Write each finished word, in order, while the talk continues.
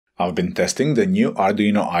I've been testing the new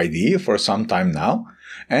Arduino IDE for some time now,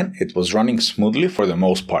 and it was running smoothly for the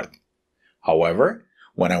most part. However,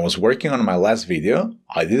 when I was working on my last video,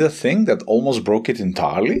 I did a thing that almost broke it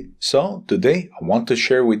entirely, so today I want to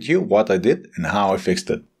share with you what I did and how I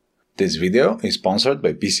fixed it. This video is sponsored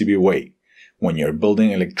by PCBWay. When you're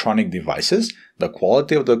building electronic devices, the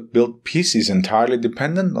quality of the built piece is entirely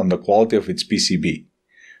dependent on the quality of its PCB.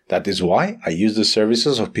 That is why I use the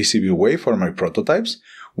services of PCBWay for my prototypes,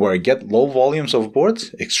 where I get low volumes of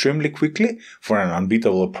boards extremely quickly for an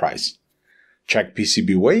unbeatable price. Check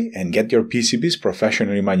PCBWay and get your PCBs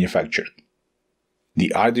professionally manufactured.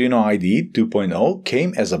 The Arduino IDE 2.0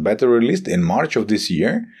 came as a beta release in March of this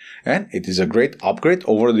year, and it is a great upgrade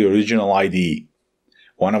over the original IDE.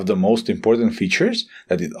 One of the most important features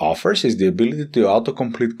that it offers is the ability to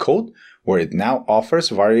autocomplete code, where it now offers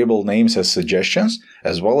variable names as suggestions,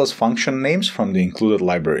 as well as function names from the included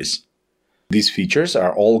libraries. These features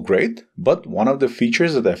are all great, but one of the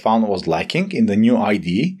features that I found was lacking in the new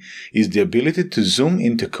IDE is the ability to zoom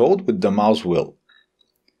into code with the mouse wheel.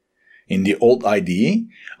 In the old IDE,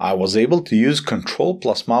 I was able to use Ctrl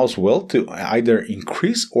plus mouse wheel to either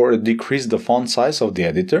increase or decrease the font size of the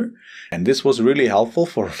editor, and this was really helpful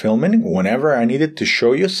for filming whenever I needed to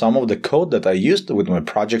show you some of the code that I used with my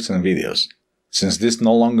projects and videos. Since this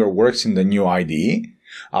no longer works in the new IDE,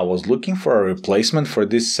 I was looking for a replacement for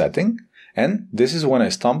this setting, and this is when I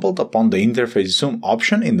stumbled upon the interface zoom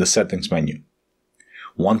option in the settings menu.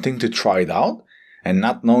 Wanting to try it out, and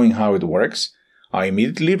not knowing how it works, I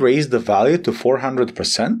immediately raised the value to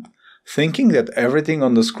 400%, thinking that everything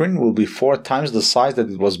on the screen will be 4 times the size that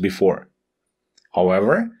it was before.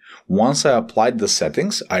 However, once I applied the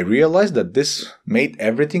settings, I realized that this made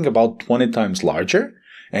everything about 20 times larger,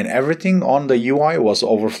 and everything on the UI was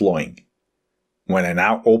overflowing. When I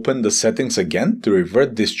now opened the settings again to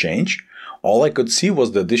revert this change, all I could see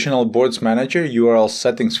was the additional Boards Manager URL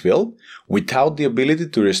settings field without the ability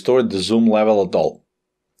to restore the zoom level at all.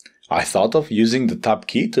 I thought of using the tab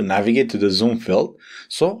key to navigate to the zoom field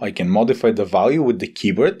so I can modify the value with the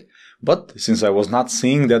keyboard, but since I was not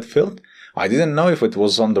seeing that field, I didn't know if it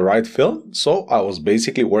was on the right field, so I was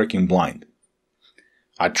basically working blind.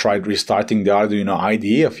 I tried restarting the Arduino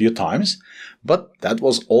IDE a few times, but that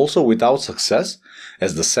was also without success,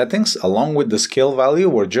 as the settings along with the scale value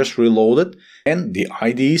were just reloaded and the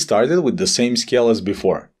IDE started with the same scale as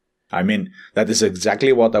before. I mean, that is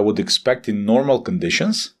exactly what I would expect in normal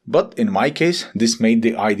conditions, but in my case, this made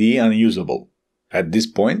the IDE unusable. At this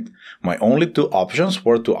point, my only 2 options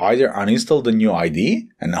were to either uninstall the new IDE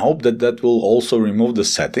and hope that that will also remove the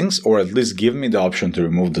settings, or at least give me the option to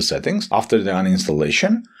remove the settings after the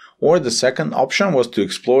uninstallation, or the second option was to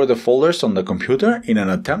explore the folders on the computer in an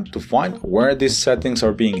attempt to find where these settings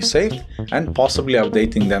are being saved and possibly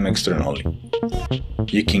updating them externally.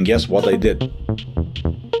 You can guess what I did.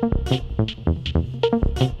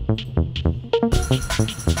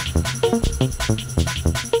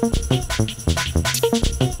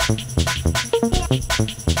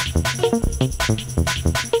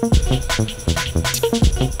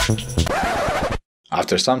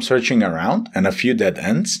 After some searching around and a few dead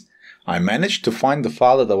ends, I managed to find the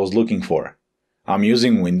file that I was looking for. I'm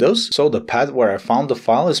using Windows, so the path where I found the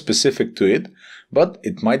file is specific to it, but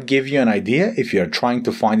it might give you an idea if you are trying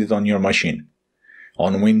to find it on your machine.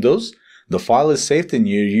 On Windows, the file is saved in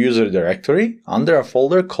your user directory under a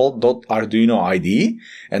folder called .arduino IDE,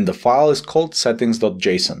 and the file is called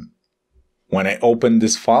settings.json. When I opened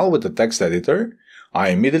this file with the text editor, I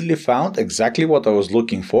immediately found exactly what I was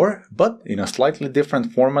looking for, but in a slightly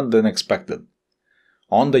different format than expected.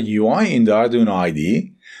 On the UI in the Arduino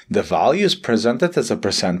IDE, the value is presented as a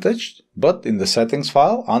percentage, but in the settings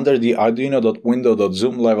file under the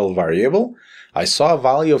arduino.window.zoom level variable, I saw a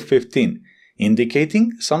value of 15,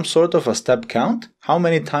 indicating some sort of a step count, how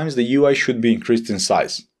many times the UI should be increased in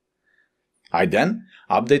size. I then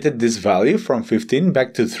updated this value from 15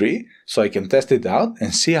 back to 3 so I can test it out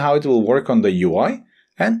and see how it will work on the UI,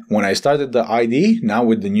 and when I started the IDE, now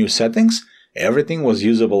with the new settings, everything was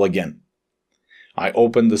usable again. I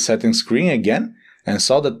opened the settings screen again and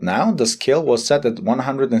saw that now the scale was set at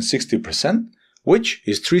 160%, which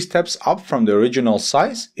is 3 steps up from the original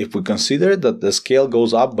size if we consider that the scale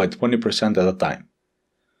goes up by 20% at a time.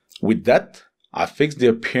 With that, I fixed the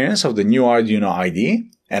appearance of the new Arduino IDE,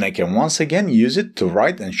 and I can once again use it to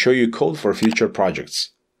write and show you code for future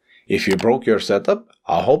projects. If you broke your setup,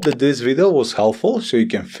 I hope that this video was helpful so you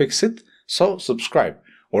can fix it, so subscribe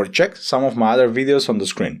or check some of my other videos on the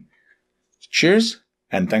screen. Cheers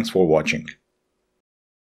and thanks for watching.